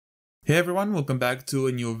Hey everyone, welcome back to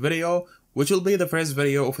a new video, which will be the first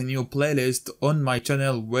video of a new playlist on my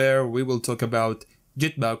channel where we will talk about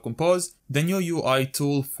Jetpack Compose, the new UI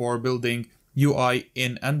tool for building UI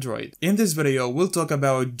in Android. In this video, we'll talk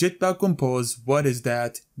about Jetpack Compose, what is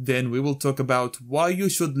that, then we will talk about why you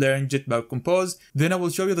should learn Jetpack Compose, then I will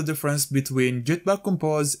show you the difference between Jetpack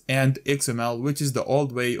Compose and XML, which is the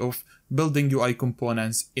old way of building UI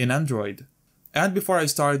components in Android. And before I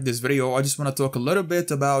start this video, I just want to talk a little bit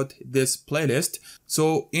about this playlist.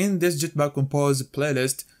 So in this Jetpack Compose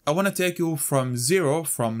playlist, I want to take you from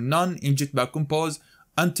none in Jetpack Compose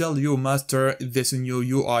until you master this new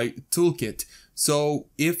UI toolkit. So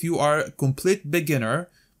if you are a complete beginner,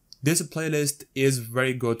 this playlist is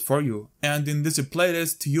very good for you. And in this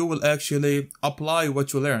playlist, you will actually apply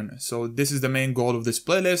what you learn. So this is the main goal of this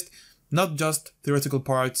playlist, not just theoretical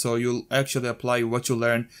part. So you'll actually apply what you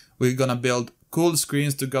learn. We're gonna build cool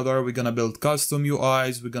screens together, we're gonna build custom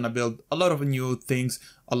UIs, we're gonna build a lot of new things,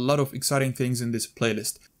 a lot of exciting things in this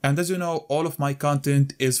playlist. And as you know, all of my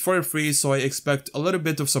content is for free, so I expect a little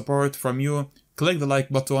bit of support from you. Click the like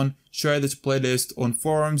button, share this playlist on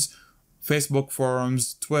forums, Facebook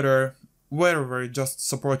forums, Twitter, wherever, just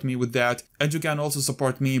support me with that. And you can also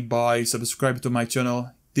support me by subscribing to my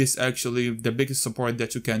channel. This is actually the biggest support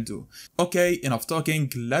that you can do. Okay, enough talking,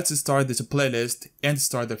 let's start this playlist and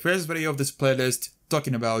start the first video of this playlist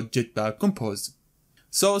talking about Jetpack Compose.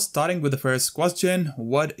 So starting with the first question,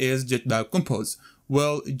 what is Jetpack Compose?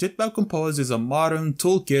 Well, Jetpack Compose is a modern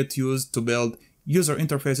toolkit used to build user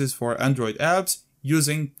interfaces for Android apps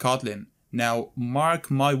using Kotlin. Now, mark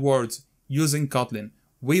my words, using Kotlin.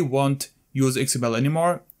 We won't use XML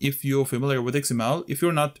anymore. If you're familiar with XML, if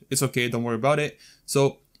you're not, it's okay, don't worry about it.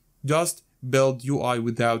 So just build UI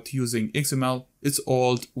without using XML. It's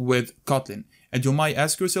all with Kotlin. And you might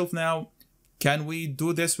ask yourself now, can we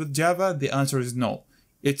do this with Java? The answer is no.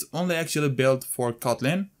 It's only actually built for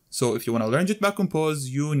Kotlin. So if you want to learn Jetpack Compose,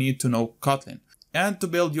 you need to know Kotlin. And to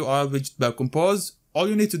build UI with Jetpack Compose, all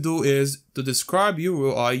you need to do is to describe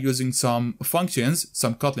your UI using some functions,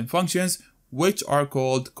 some Kotlin functions, which are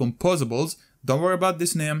called composables. Don't worry about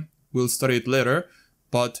this name, we'll study it later,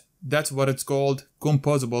 but that's what it's called,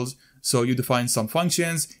 composables. So you define some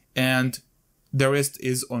functions and the rest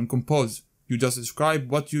is on Compose. You just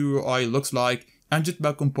describe what your UI looks like and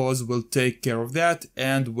Jetpack Compose will take care of that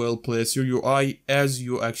and will place your UI as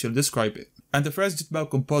you actually describe it. And the first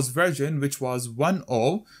Jetpack Compose version, which was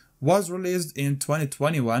 1.0, was released in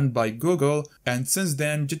 2021 by Google, and since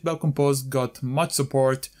then Jetpack Compose got much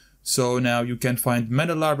support. So now you can find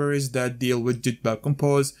many libraries that deal with Jetpack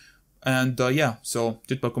Compose. And so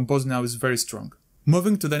Jetpack Compose now is very strong.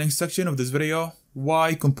 Moving to the next section of this video,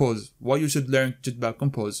 why Compose? Why you should learn Jetpack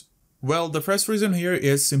Compose? Well, the first reason here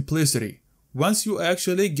is simplicity. Once you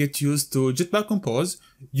actually get used to Jetpack Compose,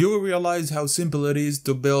 you will realize how simple it is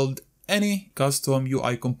to build any custom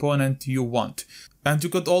UI component you want. And you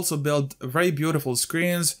could also build very beautiful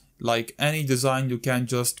screens. Like any design, you can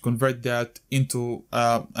just convert that into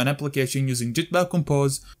an application using Jetpack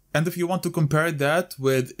Compose. And if you want to compare that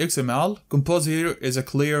with XML, Compose here is a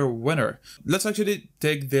clear winner. Let's actually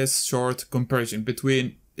take this short comparison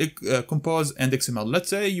between Compose and XML. Let's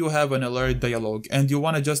say you have an alert dialog and you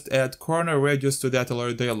want to just add corner radius to that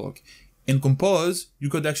alert dialog. In Compose, you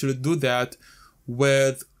could actually do that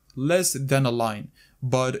with less than a line.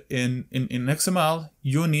 But in XML,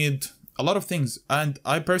 you need a lot of things. And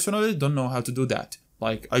I personally don't know how to do that.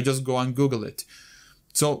 Like, I just go and Google it.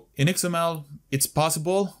 So in XML, it's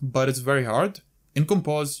possible, but it's very hard. In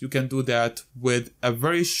Compose, you can do that with a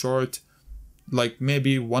very short, like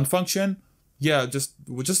maybe one function. Yeah, just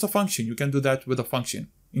a function. You can do that with a function.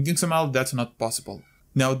 In XML, that's not possible.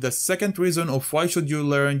 Now, the second reason of why should you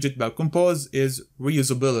learn Jetpack Compose is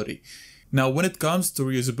reusability. Now, when it comes to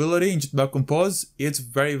reusability in Jetpack Compose, it's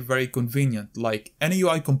very, very convenient. Like any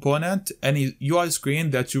UI component, any UI screen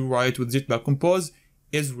that you write with Jetpack Compose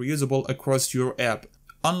is reusable across your app.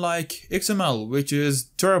 Unlike XML, which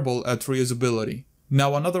is terrible at reusability.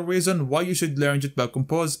 Now, another reason why you should learn Jetpack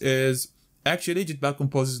Compose is actually Jetpack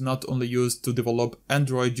Compose is not only used to develop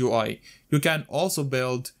Android UI. You can also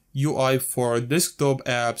build UI for desktop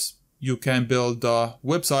apps. You can build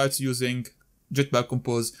websites using Jetpack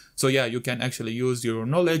Compose. So yeah, you can actually use your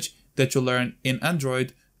knowledge that you learn in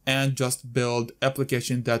Android and just build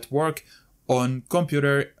applications that work on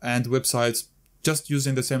computer and websites just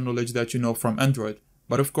using the same knowledge that you know from Android.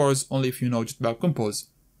 But of course, only if you know Jetpack Compose.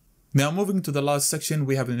 Now moving to the last section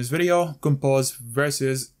we have in this video, Compose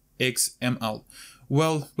versus XML.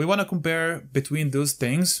 Well, we want to compare between those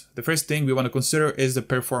things. The first thing we want to consider is the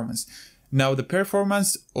performance. Now the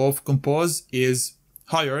performance of Compose is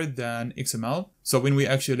higher than XML. So when we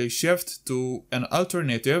actually shift to an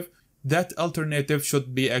alternative, that alternative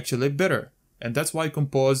should be actually better. And that's why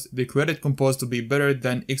Compose, they created Compose to be better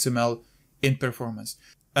than XML in performance.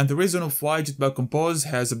 And the reason of why Jetpack Compose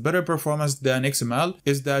has a better performance than XML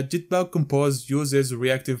is that Jetpack Compose uses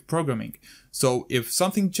reactive programming. So if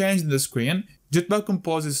something changed in the screen, Jetpack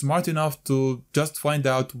Compose is smart enough to just find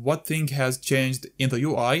out what thing has changed in the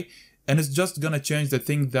UI, and it's just gonna change the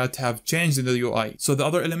thing that have changed in the UI. So the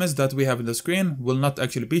other elements that we have in the screen will not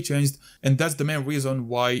actually be changed, and that's the main reason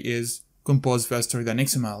why is Compose faster than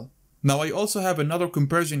XML. Now I also have another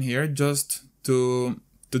comparison here just to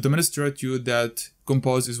demonstrate you that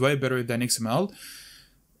Compose is way better than XML.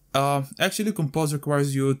 Actually, Compose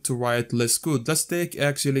requires you to write less code. Let's take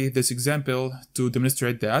actually this example to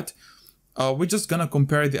demonstrate that. We're just gonna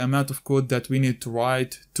compare the amount of code that we need to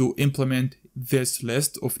write to implement this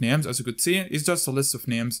list of names. As you could see, it's just a list of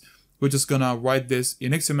names. We're just gonna write this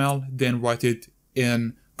in XML, then write it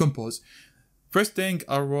in Compose. First thing,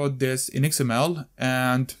 I wrote this in XML,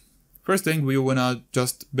 and first thing, we wanna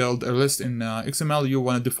just build a list in XML. You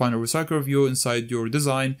wanna define a recycler view inside your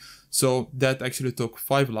design. So that actually took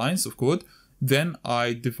 5 lines of code. Then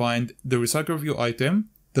I defined the recycler view item,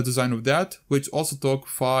 the design of that, which also took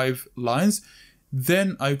 5 lines.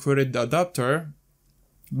 Then I created the adapter,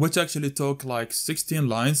 which actually took like 16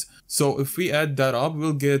 lines. So if we add that up,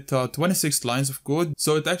 we'll get 26 lines of code.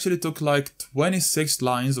 So it actually took like 26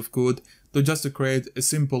 lines of code to create a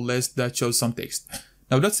simple list that shows some text.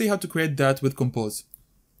 Now let's see how to create that with Compose.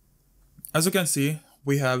 As you can see,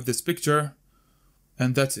 we have this picture,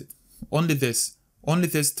 and that's it. Only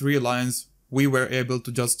these 3 lines, we were able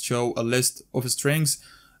to just show a list of strings,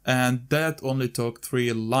 and that only took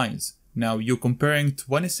 3 lines. Now you comparing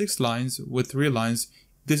 26 lines with 3 lines,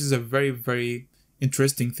 this is a very, very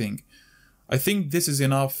interesting thing. I think this is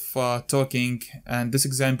enough talking, and this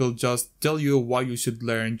example just tell you why you should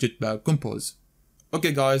learn Jetpack Compose.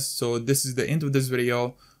 Okay guys, so this is the end of this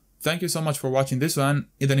video. Thank you so much for watching this one.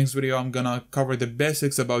 In the next video, I'm gonna cover the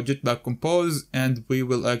basics about Jetpack Compose, and we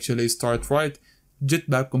will actually start write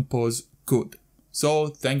Jetpack Compose code. So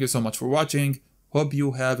thank you so much for watching. Hope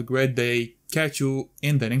you have a great day. Catch you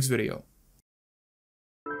in the next video.